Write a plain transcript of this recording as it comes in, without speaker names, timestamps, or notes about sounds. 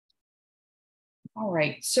All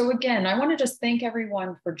right. So again, I want to just thank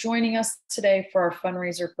everyone for joining us today for our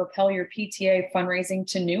fundraiser, Propel Your PTA Fundraising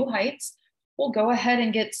to New Heights. We'll go ahead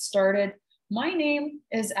and get started. My name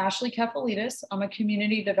is Ashley Kefalidis. I'm a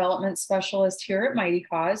community development specialist here at Mighty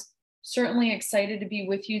Cause. Certainly excited to be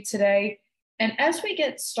with you today. And as we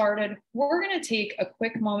get started, we're going to take a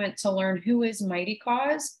quick moment to learn who is Mighty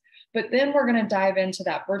Cause, but then we're going to dive into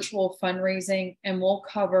that virtual fundraising and we'll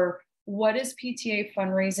cover what is PTA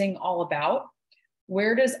fundraising all about.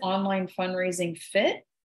 Where does online fundraising fit?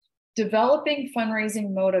 Developing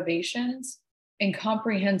fundraising motivations and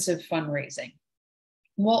comprehensive fundraising.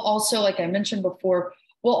 We'll also, like I mentioned before,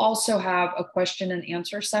 we'll also have a question and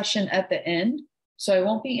answer session at the end. So I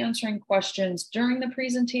won't be answering questions during the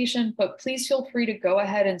presentation, but please feel free to go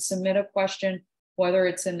ahead and submit a question, whether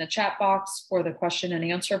it's in the chat box or the question and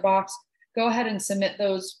answer box. Go ahead and submit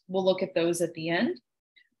those. We'll look at those at the end.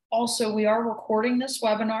 Also, we are recording this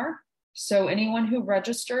webinar. So anyone who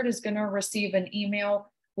registered is going to receive an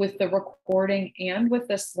email with the recording and with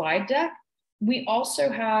the slide deck. We also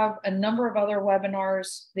have a number of other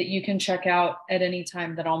webinars that you can check out at any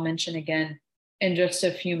time that I'll mention again in just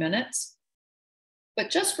a few minutes. But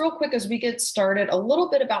just real quick as we get started, a little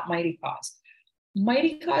bit about Mighty Cause.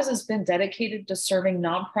 Mighty Cause has been dedicated to serving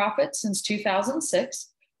nonprofits since 2006.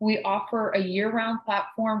 We offer a year-round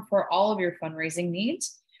platform for all of your fundraising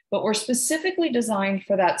needs, but we're specifically designed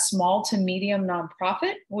for that small to medium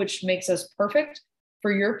nonprofit, which makes us perfect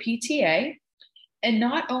for your PTA. And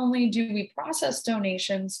not only do we process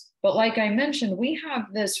donations, but like I mentioned, we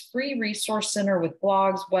have this free resource center with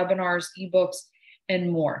blogs, webinars, ebooks,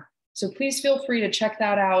 and more. So please feel free to check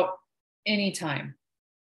that out anytime.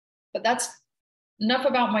 But that's enough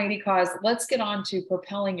about Mighty Cause. Let's get on to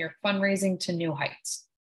propelling your fundraising to new heights.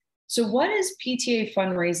 So what is PTA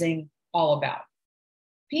fundraising all about?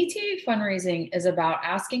 PTA fundraising is about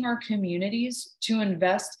asking our communities to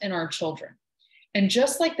invest in our children. And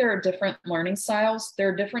just like there are different learning styles, there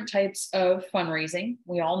are different types of fundraising,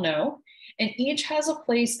 we all know, and each has a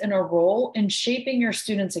place and a role in shaping your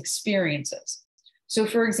students' experiences. So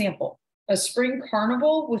for example, a spring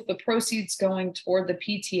carnival with the proceeds going toward the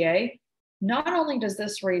PTA, not only does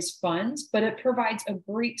this raise funds, but it provides a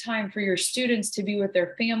great time for your students to be with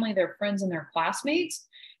their family, their friends, and their classmates,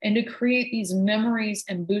 and to create these memories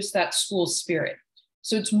and boost that school spirit.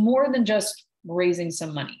 So it's more than just raising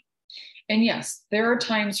some money. And yes, there are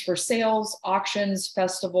times for sales, auctions,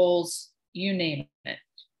 festivals, you name it.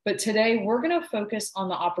 But today we're going to focus on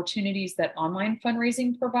the opportunities that online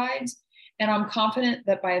fundraising provides. And I'm confident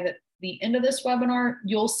that by the end of this webinar,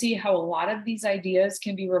 you'll see how a lot of these ideas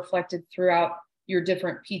can be reflected throughout your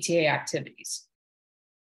different PTA activities.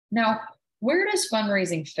 Now, where does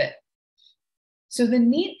fundraising fit? So the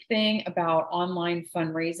neat thing about online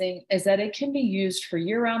fundraising is that it can be used for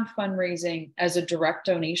year-round fundraising as a direct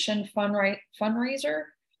donation fundraiser,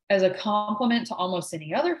 as a complement to almost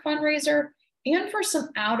any other fundraiser, and for some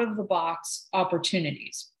out-of-the-box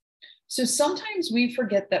opportunities. So sometimes we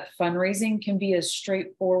forget that fundraising can be as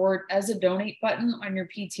straightforward as a donate button on your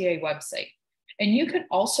PTA website. And you could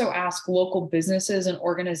also ask local businesses and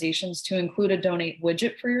organizations to include a donate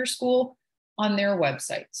widget for your school on their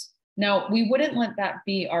websites. Now, we wouldn't let that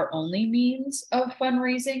be our only means of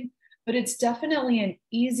fundraising, but it's definitely an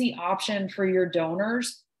easy option for your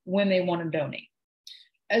donors when they want to donate.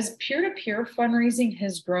 As peer-to-peer fundraising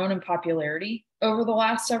has grown in popularity over the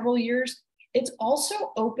last several years, it's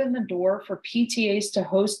also opened the door for PTAs to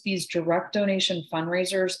host these direct donation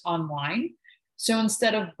fundraisers online. So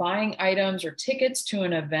instead of buying items or tickets to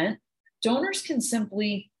an event, donors can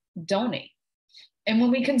simply donate. And when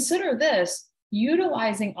we consider this,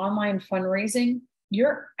 utilizing online fundraising,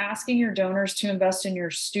 you're asking your donors to invest in your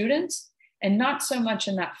students and not so much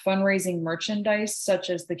in that fundraising merchandise, such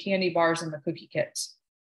as the candy bars and the cookie kits.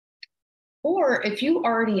 Or if you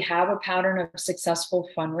already have a pattern of successful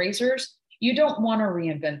fundraisers, you don't want to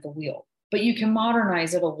reinvent the wheel, but you can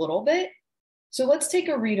modernize it a little bit. So let's take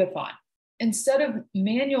a readathon. Instead of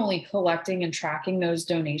manually collecting and tracking those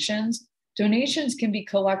donations, donations can be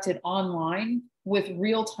collected online with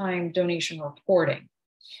real-time donation reporting.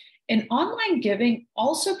 And online giving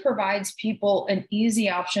also provides people an easy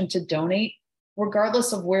option to donate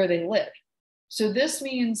regardless of where they live. So this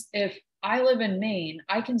means if I live in Maine,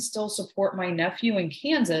 I can still support my nephew in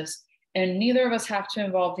Kansas, and neither of us have to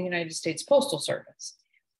involve the United States Postal Service.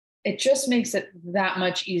 It just makes it that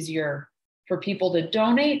much easier for people to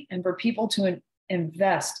donate and for people to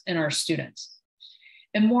invest in our students.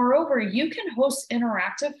 And moreover, you can host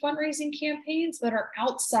interactive fundraising campaigns that are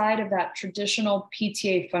outside of that traditional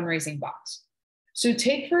PTA fundraising box. So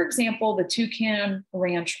take, for example, the Toucan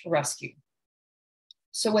Ranch Rescue.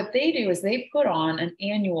 So what they do is they put on an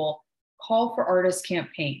annual Call for Artists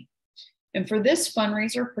campaign. And for this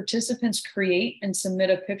fundraiser, participants create and submit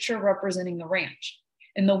a picture representing the ranch.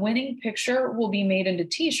 And the winning picture will be made into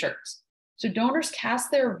t-shirts. So donors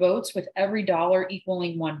cast their votes with every dollar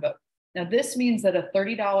equaling one vote. Now, this means that a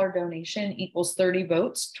 $30 donation equals 30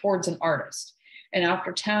 votes towards an artist. And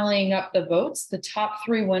after tallying up the votes, the top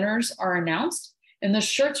 3 winners are announced, and the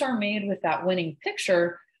shirts are made with that winning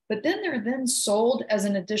picture, but then they're then sold as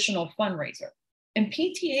an additional fundraiser. And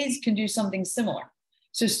PTAs can do something similar.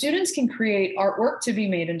 So students can create artwork to be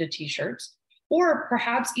made into t-shirts, or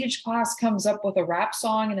perhaps each class comes up with a rap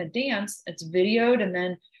song and a dance that's videoed, and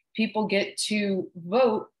then people get to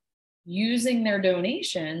vote using their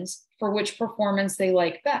donations for which performance they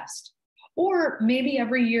like best. Or maybe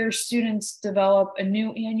every year students develop a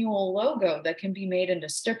new annual logo that can be made into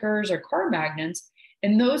stickers or card magnets,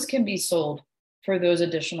 and those can be sold for those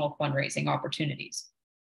additional fundraising opportunities.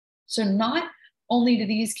 So not only do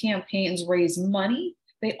these campaigns raise money,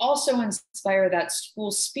 they also inspire that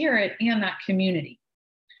school spirit and that community.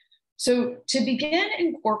 So to begin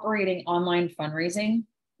incorporating online fundraising,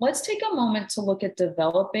 let's take a moment to look at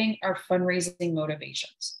developing our fundraising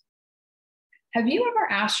motivations. Have you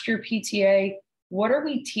ever asked your PTA, what are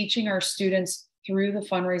we teaching our students through the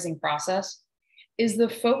fundraising process? Is the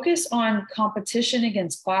focus on competition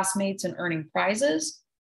against classmates and earning prizes?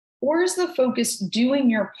 Or is the focus doing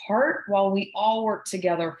your part while we all work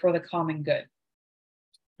together for the common good?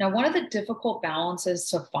 Now, one of the difficult balances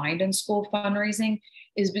to find in school fundraising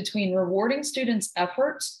is between rewarding students'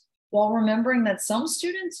 efforts while remembering that some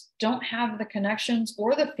students don't have the connections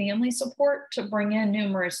or the family support to bring in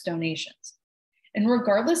numerous donations. And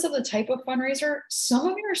regardless of the type of fundraiser, some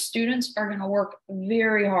of your students are going to work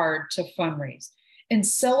very hard to fundraise. And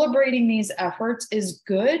celebrating these efforts is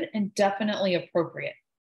good and definitely appropriate.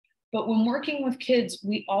 But when working with kids,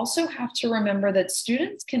 we also have to remember that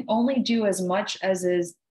students can only do as much as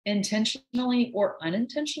is intentionally or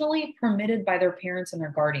unintentionally permitted by their parents and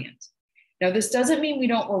their guardians. Now, this doesn't mean we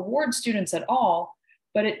don't reward students at all,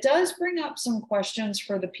 but it does bring up some questions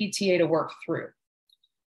for the PTA to work through.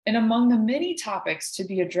 And among the many topics to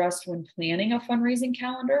be addressed when planning a fundraising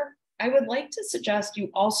calendar, I would like to suggest you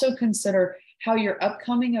also consider how your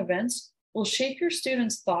upcoming events will shape your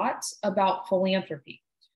students' thoughts about philanthropy,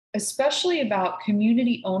 especially about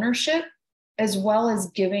community ownership, as well as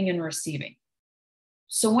giving and receiving.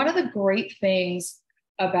 So one of the great things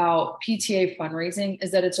about PTA fundraising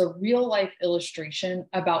is that it's a real life illustration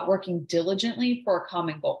about working diligently for a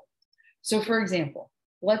common goal. So for example,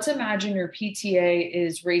 let's imagine your PTA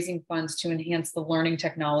is raising funds to enhance the learning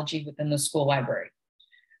technology within the school library.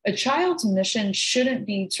 A child's mission shouldn't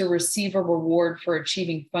be to receive a reward for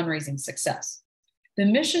achieving fundraising success. The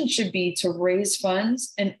mission should be to raise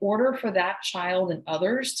funds in order for that child and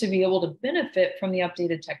others to be able to benefit from the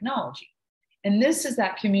updated technology. And this is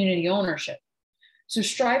that community ownership. So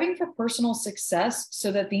striving for personal success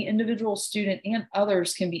so that the individual student and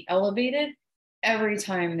others can be elevated every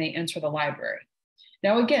time they enter the library.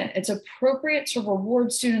 Now, again, it's appropriate to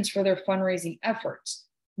reward students for their fundraising efforts.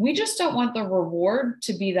 We just don't want the reward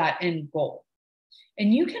to be that end goal.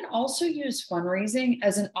 And you can also use fundraising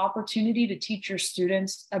as an opportunity to teach your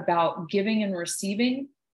students about giving and receiving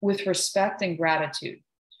with respect and gratitude.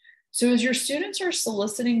 So as your students are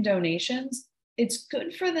soliciting donations, it's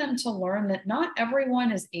good for them to learn that not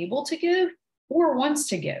everyone is able to give or wants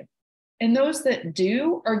to give. And those that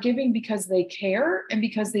do are giving because they care and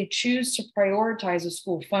because they choose to prioritize a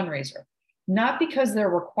school fundraiser, not because they're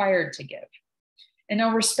required to give. And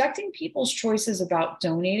now respecting people's choices about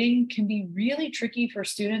donating can be really tricky for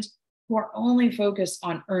students who are only focused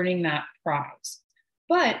on earning that prize.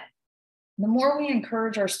 But the more we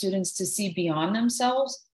encourage our students to see beyond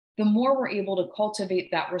themselves, the more we're able to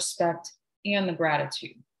cultivate that respect and the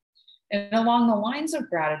gratitude. And along the lines of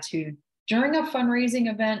gratitude, during a fundraising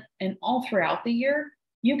event and all throughout the year,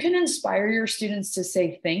 you can inspire your students to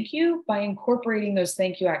say thank you by incorporating those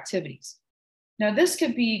thank you activities. Now, this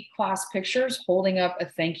could be class pictures holding up a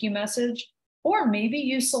thank you message, or maybe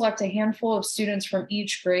you select a handful of students from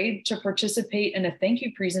each grade to participate in a thank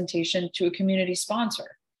you presentation to a community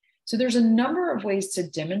sponsor. So there's a number of ways to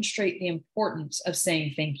demonstrate the importance of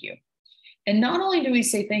saying thank you. And not only do we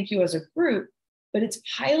say thank you as a group, but it's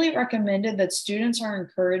highly recommended that students are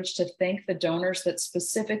encouraged to thank the donors that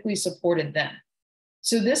specifically supported them.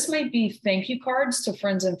 So this might be thank you cards to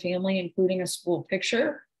friends and family, including a school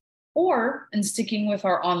picture, or, in sticking with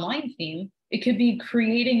our online theme, it could be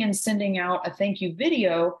creating and sending out a thank you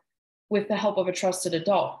video with the help of a trusted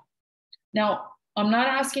adult. Now, I'm not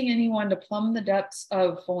asking anyone to plumb the depths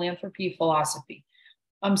of philanthropy philosophy.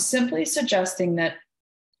 I'm simply suggesting that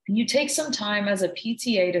And you take some time as a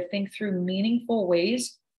PTA to think through meaningful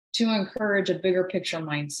ways to encourage a bigger picture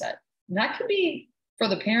mindset. And that could be for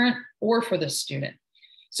the parent or for the student.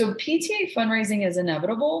 So PTA fundraising is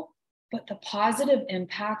inevitable, but the positive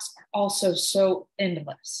impacts are also so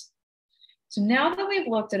endless. So now that we've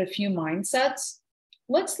looked at a few mindsets,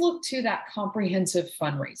 let's look to that comprehensive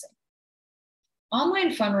fundraising.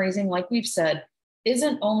 Online fundraising, like we've said,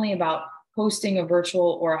 isn't only about hosting a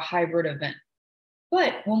virtual or a hybrid event.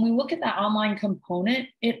 But when we look at that online component,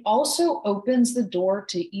 it also opens the door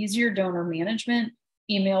to easier donor management,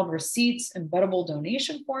 emailed receipts, embeddable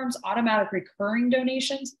donation forms, automatic recurring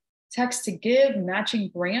donations, text to give, matching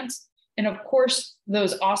grants, and of course,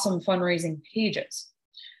 those awesome fundraising pages.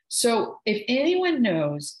 So if anyone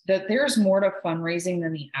knows that there's more to fundraising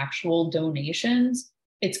than the actual donations,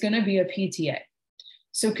 it's going to be a PTA.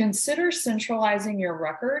 So consider centralizing your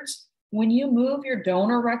records. When you move your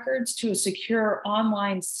donor records to a secure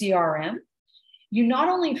online CRM, you not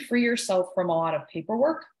only free yourself from a lot of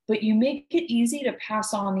paperwork, but you make it easy to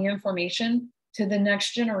pass on the information to the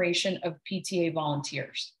next generation of PTA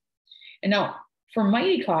volunteers. And now, for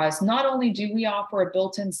Mighty Cause, not only do we offer a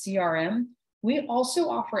built-in CRM, we also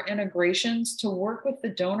offer integrations to work with the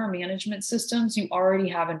donor management systems you already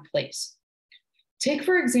have in place. Take,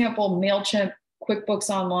 for example, MailChimp, QuickBooks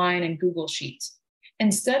Online, and Google Sheets.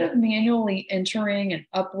 Instead of manually entering and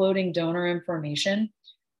uploading donor information,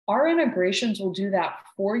 our integrations will do that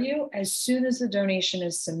for you as soon as the donation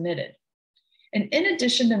is submitted. And in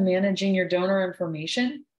addition to managing your donor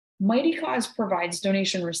information, Mighty Cause provides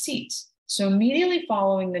donation receipts. So immediately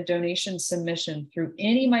following the donation submission through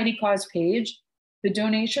any Mighty Cause page, the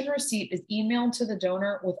donation receipt is emailed to the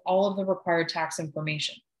donor with all of the required tax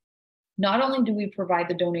information. Not only do we provide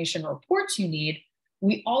the donation reports you need,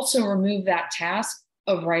 we also remove that task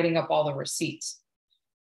of writing up all the receipts.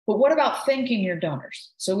 But what about thanking your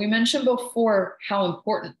donors? So we mentioned before how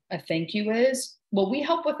important a thank you is. Well, we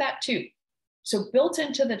help with that too. So built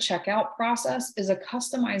into the checkout process is a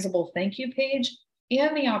customizable thank you page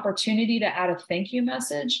and the opportunity to add a thank you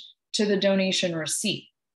message to the donation receipt.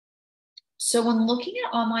 So when looking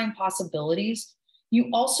at online possibilities, you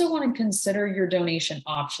also want to consider your donation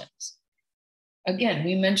options. Again,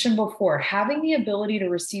 we mentioned before, having the ability to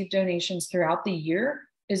receive donations throughout the year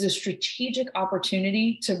is a strategic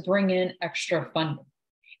opportunity to bring in extra funding.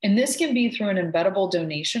 And this can be through an embeddable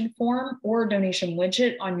donation form or donation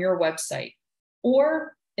widget on your website.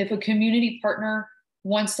 Or if a community partner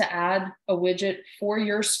wants to add a widget for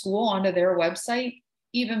your school onto their website,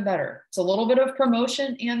 even better. It's a little bit of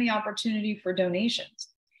promotion and the opportunity for donations.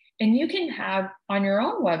 And you can have on your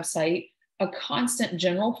own website a constant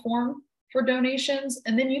general form for donations,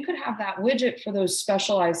 and then you could have that widget for those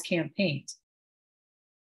specialized campaigns.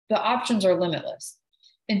 The options are limitless.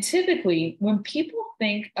 And typically, when people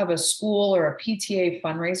think of a school or a PTA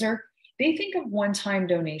fundraiser, they think of one-time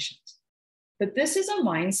donations. But this is a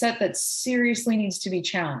mindset that seriously needs to be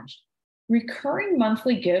challenged. Recurring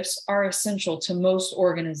monthly gifts are essential to most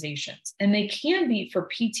organizations, and they can be for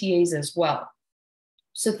PTAs as well.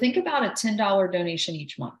 So think about a $10 donation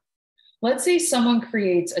each month. Let's say someone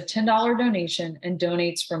creates a $10 donation and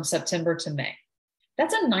donates from September to May.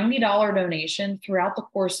 That's a $90 donation throughout the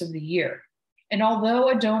course of the year. And although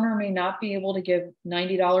a donor may not be able to give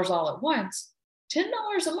 $90 all at once, $10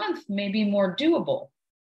 a month may be more doable.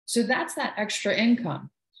 So that's that extra income.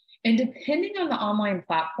 And depending on the online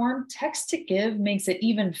platform, text to give makes it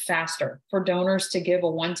even faster for donors to give a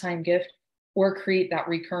one-time gift or create that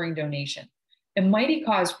recurring donation. And Mighty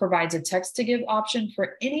Cause provides a text to give option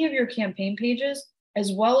for any of your campaign pages,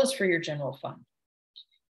 as well as for your general fund.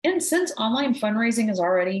 And since online fundraising is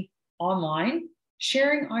already online,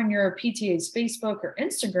 sharing on your PTA's Facebook or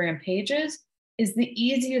Instagram pages is the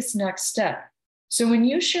easiest next step. So when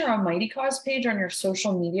you share a Mighty Cause page on your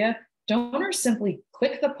social media, donors simply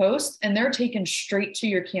click the post and they're taken straight to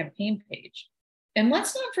your campaign page. And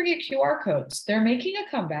let's not forget QR codes. They're making a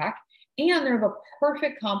comeback and they're the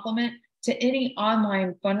perfect complement to any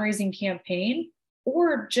online fundraising campaign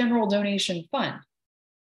or general donation fund.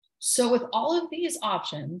 So with all of these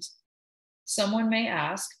options, someone may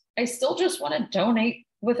ask, I still just want to donate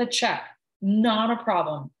with a check. Not a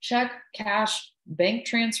problem. Check, cash, bank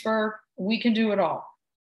transfer, we can do it all.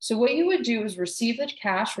 So what you would do is receive the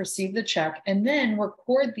cash, receive the check, and then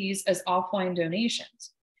record these as offline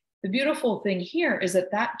donations. The beautiful thing here is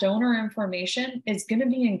that that donor information is going to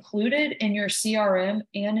be included in your CRM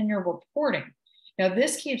and in your reporting. Now,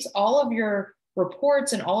 this keeps all of your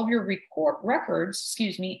reports and all of your records,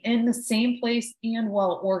 in the same place and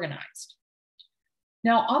well organized.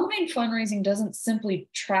 Now, online fundraising doesn't simply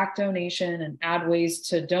track donation and add ways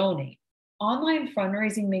to donate. online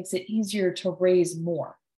fundraising makes it easier to raise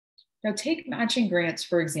more. Now, take matching grants,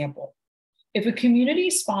 for example. If a community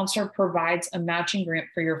sponsor provides a matching grant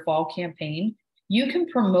for your fall campaign, you can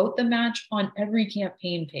promote the match on every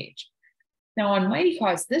campaign page. Now, on Mighty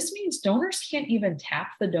Cause, this means donors can't even tap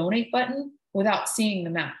the donate button without seeing the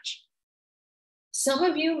match. Some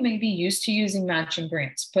of you may be used to using matching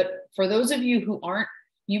grants, but for those of you who aren't,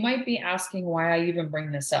 you might be asking why I even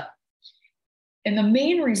bring this up. And the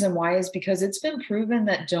main reason why is because it's been proven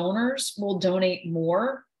that donors will donate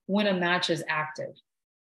more when a match is active.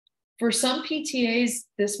 For some PTAs,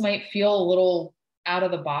 this might feel a little out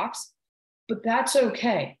of the box, but that's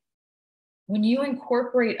okay. When you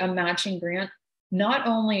incorporate a matching grant, not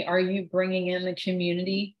only are you bringing in the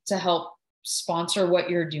community to help sponsor what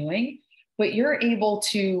you're doing, but you're able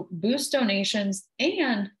to boost donations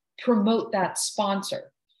and promote that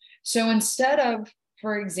sponsor. So instead of,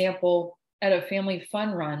 for example, at a family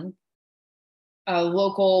fun run, a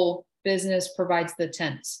local business provides the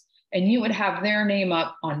tents, and you would have their name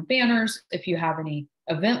up on banners. If you have any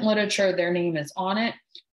event literature, their name is on it.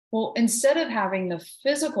 Well, instead of having the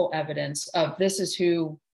physical evidence of this is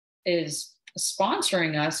who is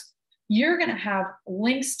sponsoring us, you're going to have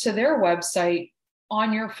links to their website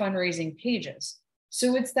on your fundraising pages.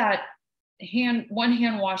 So it's that one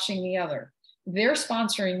hand washing the other. They're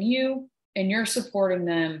sponsoring you and you're supporting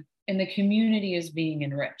them, and the community is being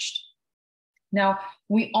enriched. Now,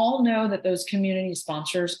 we all know that those community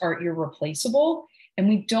sponsors are irreplaceable, and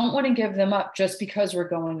we don't want to give them up just because we're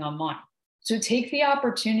going online. So take the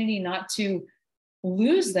opportunity not to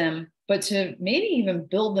lose them, but to maybe even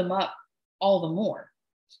build them up all the more.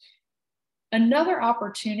 Another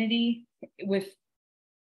opportunity with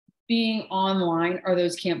being online are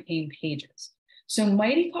those campaign pages. So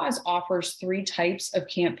Mighty Cause offers 3 types of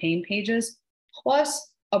campaign pages, plus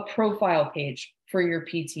a profile page for your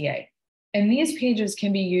PTA. And these pages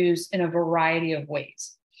can be used in a variety of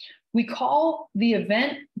ways. We call the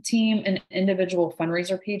event, team, and individual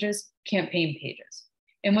fundraiser pages campaign pages.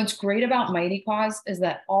 And what's great about Mighty Cause is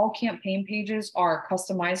that all campaign pages are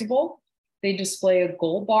customizable. They display a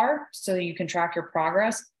gold bar so that you can track your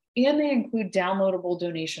progress, and they include downloadable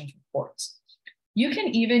donations reports. You can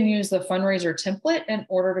even use the fundraiser template in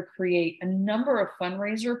order to create a number of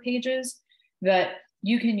fundraiser pages that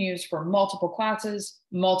you can use for multiple classes,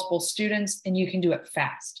 multiple students, and you can do it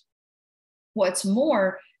fast. What's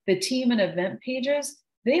more, the team and event pages,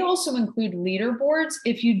 they also include leaderboards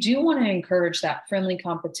if you do want to encourage that friendly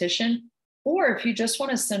competition, or if you just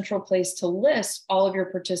want a central place to list all of your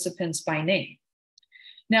participants by name.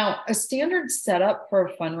 Now, a standard setup for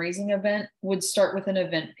a fundraising event would start with an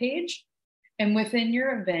event page. And within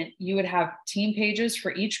your event, you would have team pages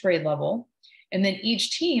for each grade level. And then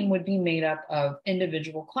each team would be made up of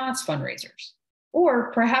individual class fundraisers.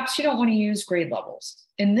 Or perhaps you don't want to use grade levels.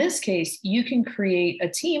 In this case, you can create a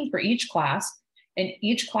team for each class, and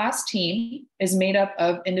each class team is made up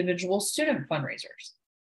of individual student fundraisers.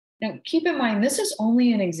 Now, keep in mind, this is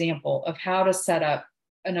only an example of how to set up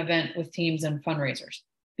an event with teams and fundraisers.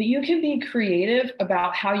 But you can be creative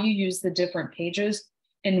about how you use the different pages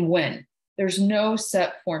and when. There's no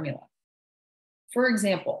set formula. For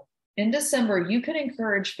example, in December, you could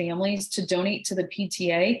encourage families to donate to the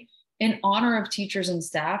PTA in honor of teachers and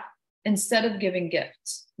staff instead of giving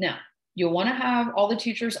gifts. Now, you'll want to have all the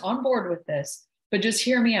teachers on board with this, but just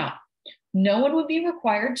hear me out. No one would be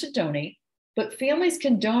required to donate, but families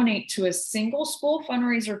can donate to a single school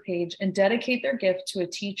fundraiser page and dedicate their gift to a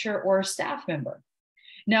teacher or a staff member.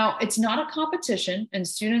 Now, it's not a competition, and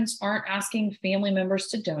students aren't asking family members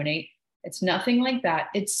to donate. It's nothing like that.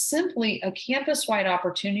 It's simply a campus-wide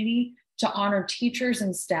opportunity to honor teachers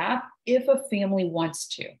and staff if a family wants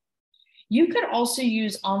to. You could also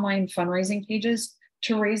use online fundraising pages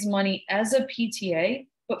to raise money as a PTA,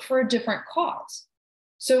 but for a different cause.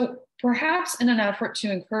 So perhaps in an effort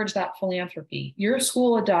to encourage that philanthropy, your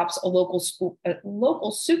school adopts a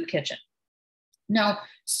local soup kitchen. Now,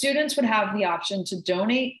 students would have the option to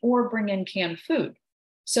donate or bring in canned food.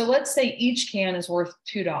 So let's say each can is worth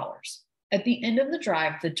 $2. At the end of the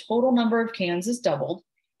drive, the total number of cans is doubled,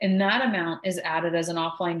 and that amount is added as an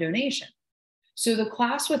offline donation. So the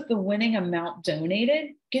class with the winning amount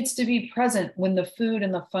donated gets to be present when the food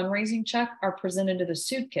and the fundraising check are presented to the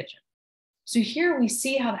soup kitchen. So here we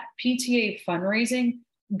see how that PTA fundraising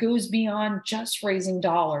goes beyond just raising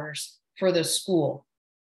dollars for the school,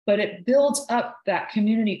 but it builds up that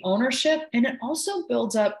community ownership, and it also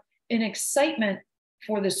builds up an excitement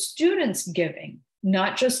for the students giving,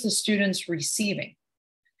 not just the students receiving.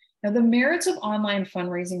 Now, the merits of online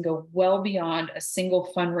fundraising go well beyond a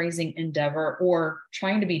single fundraising endeavor or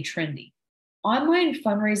trying to be trendy. Online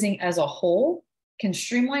fundraising as a whole can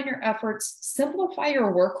streamline your efforts, simplify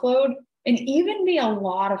your workload, and even be a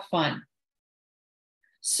lot of fun.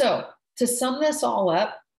 So, to sum this all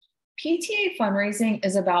up, PTA fundraising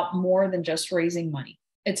is about more than just raising money.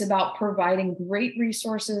 It's about providing great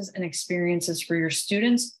resources and experiences for your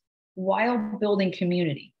students while building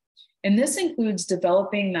community. And this includes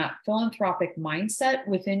developing that philanthropic mindset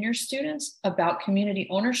within your students about community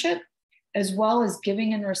ownership, as well as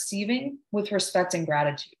giving and receiving with respect and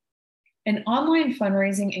gratitude. And online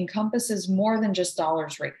fundraising encompasses more than just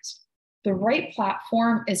dollars raised. The right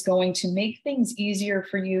platform is going to make things easier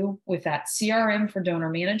for you with that CRM for donor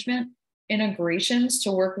management, integrations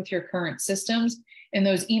to work with your current systems, and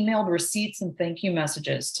those emailed receipts and thank you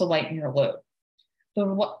messages to lighten your load. The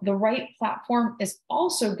right platform is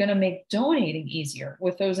also going to make donating easier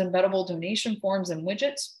with those embeddable donation forms and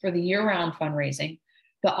widgets for the year-round fundraising,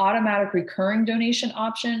 the automatic recurring donation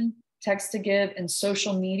option, text to give, and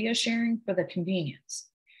social media sharing for the convenience.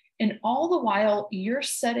 And all the while, you're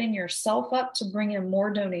setting yourself up to bring in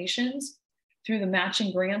more donations through the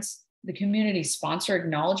matching grants, the community sponsor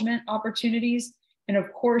acknowledgement opportunities, and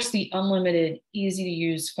of course, the unlimited, easy to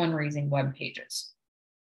use fundraising web pages.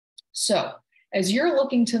 So, as you're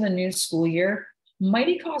looking to the new school year,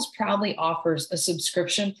 Mighty Cause proudly offers a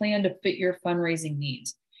subscription plan to fit your fundraising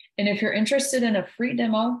needs. And if you're interested in a free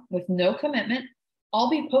demo with no commitment, I'll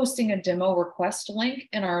be posting a demo request link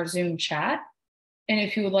in our Zoom chat. And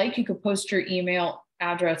if you would like, you could post your email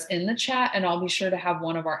address in the chat, and I'll be sure to have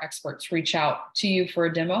one of our experts reach out to you for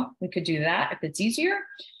a demo. We could do that if it's easier.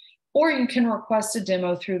 Or you can request a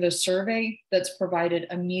demo through the survey that's provided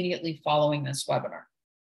immediately following this webinar.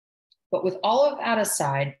 But with all of that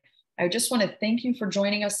aside, I just want to thank you for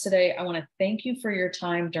joining us today. I want to thank you for your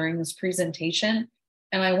time during this presentation.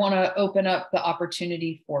 And I want to open up the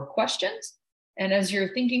opportunity for questions. And as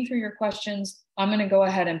you're thinking through your questions, I'm going to go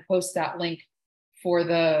ahead and post that link for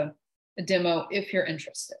the demo if you're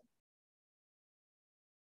interested.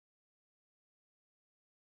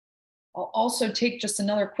 I'll also take just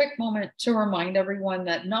another quick moment to remind everyone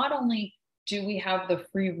that not only do we have the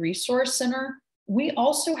free resource center, we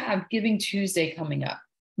also have Giving Tuesday coming up.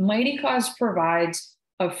 Mighty Cause provides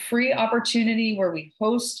a free opportunity where we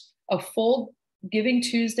host a full Giving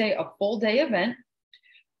Tuesday, a full day event.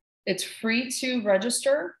 It's free to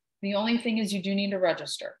register. The only thing is you do need to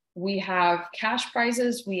register. We have cash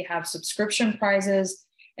prizes, we have subscription prizes,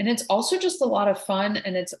 and it's also just a lot of fun,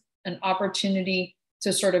 and it's an opportunity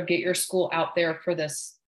to sort of get your school out there for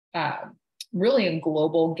this really a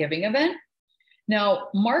global giving event. Now,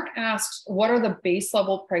 Mark asked, what are the base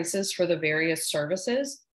level prices for the various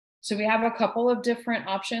services? So we have a couple of different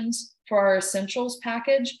options for our essentials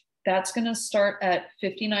package. That's going to start at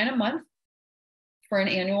 $59 a month for an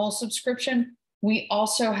annual subscription. We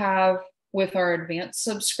also have, with our advanced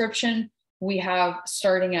subscription, we have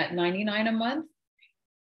starting at $99 a month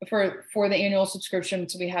for the annual subscription.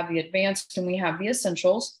 So we have the advanced and we have the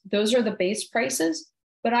essentials. Those are the base prices.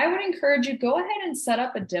 But I would encourage you, go ahead and set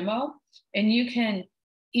up a demo, and you can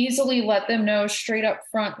easily let them know straight up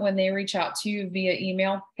front when they reach out to you via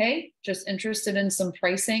email, hey, just interested in some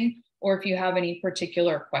pricing, or if you have any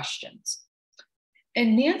particular questions.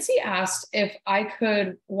 And Nancy asked if I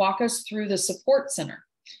could walk us through the support center,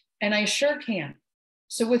 and I sure can.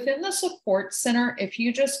 So within the support center, if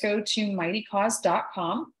you just go to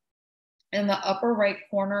mightycause.com, in the upper right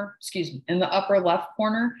corner, in the upper left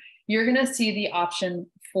corner, you're going to see the option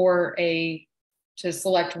to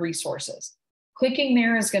select resources. Clicking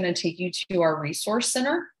there is going to take you to our resource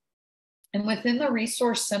center. And within the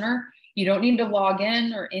resource center, you don't need to log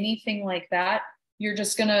in or anything like that. You're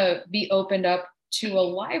just going to be opened up to a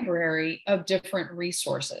library of different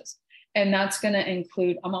resources. And that's going to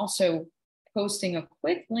include, I'm also posting a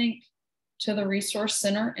quick link to the resource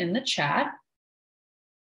center in the chat.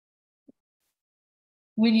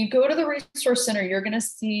 When you go to the resource center, you're going to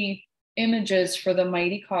see images for the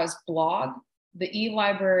Mighty Cause blog, the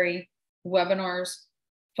e-library, webinars,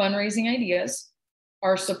 fundraising ideas,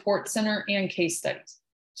 our support center, and case studies.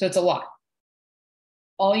 So it's a lot.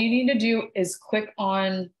 All you need to do is click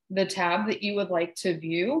on the tab that you would like to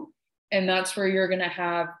view, and that's where you're going to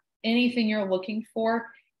have anything you're looking for,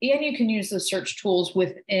 and you can use the search tools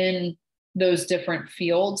within those different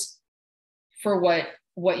fields for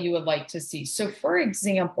what you would like to see. So for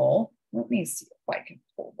example, let me see if I can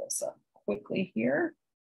pull this up quickly here.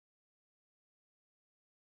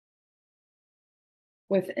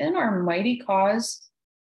 Within our Mighty Cause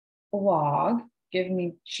blog, give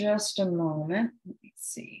me just a moment. Let me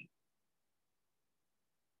see.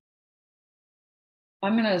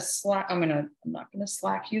 I'm not going to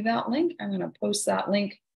Slack you that link. I'm going to post that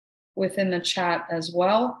link within the chat as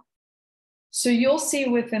well. So you'll see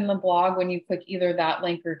within the blog, when you click either that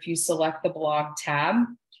link or if you select the blog tab,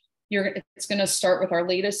 it's going to start with our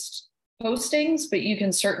latest postings, but you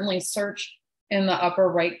can certainly search in the upper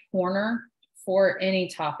right corner for any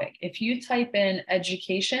topic. If you type in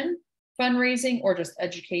education, fundraising, or just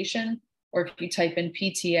education, or if you type in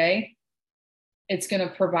PTA, it's going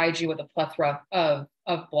to provide you with a plethora of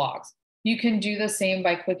blogs. You can do the same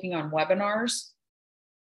by clicking on webinars,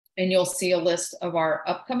 and you'll see a list of our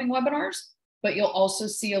upcoming webinars, but you'll also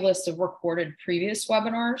see a list of recorded previous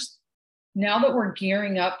webinars. Now that we're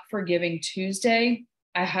gearing up for Giving Tuesday,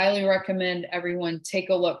 I highly recommend everyone take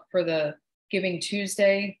a look for the Giving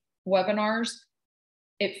Tuesday webinars.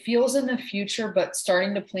 It feels in the future, but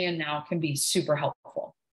starting to plan now can be super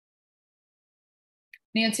helpful.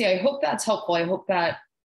 Nancy, I hope that's helpful. I hope that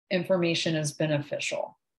information is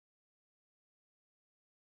beneficial.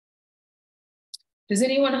 Does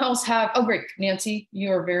anyone else have, oh great, Nancy,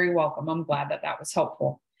 you are very welcome. I'm glad that that was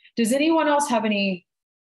helpful. Does anyone else have any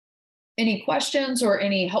questions or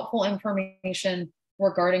any helpful information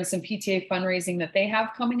regarding some PTA fundraising that they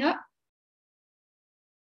have coming up?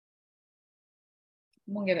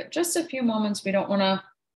 We'll give it just a few moments. We don't want to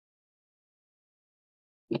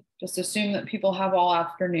just assume that people have all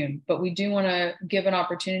afternoon, but we do want to give an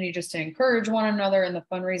opportunity just to encourage one another in the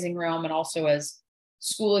fundraising realm, and also as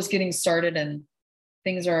school is getting started and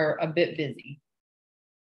things are a bit busy.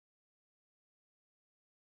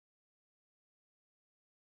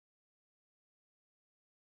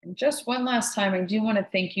 And just one last time, I do want to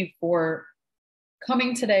thank you for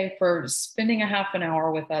coming today, for spending a half an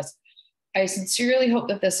hour with us. I sincerely hope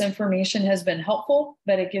that this information has been helpful,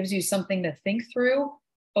 that it gives you something to think through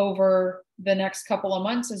over the next couple of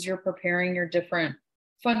months as you're preparing your different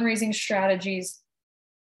fundraising strategies.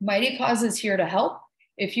 Mighty Cause is here to help.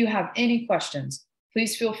 If you have any questions,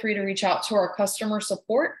 please feel free to reach out to our customer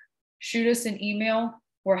support. Shoot us an email.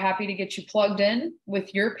 We're happy to get you plugged in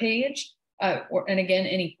with your page. And again,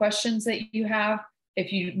 any questions that you have.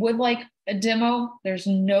 If you would like a demo, there's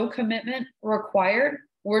no commitment required.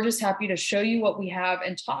 We're just happy to show you what we have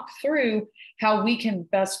and talk through how we can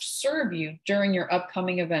best serve you during your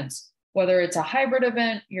upcoming events. Whether it's a hybrid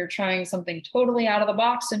event, you're trying something totally out of the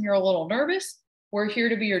box and you're a little nervous, we're here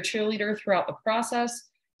to be your cheerleader throughout the process.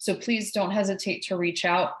 So please don't hesitate to reach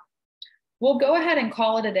out. We'll go ahead and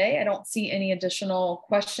call it a day. I don't see any additional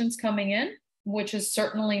questions coming in, which is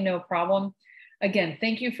certainly no problem. Again,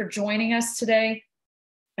 thank you for joining us today,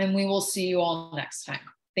 and we will see you all next time.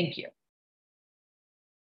 Thank you.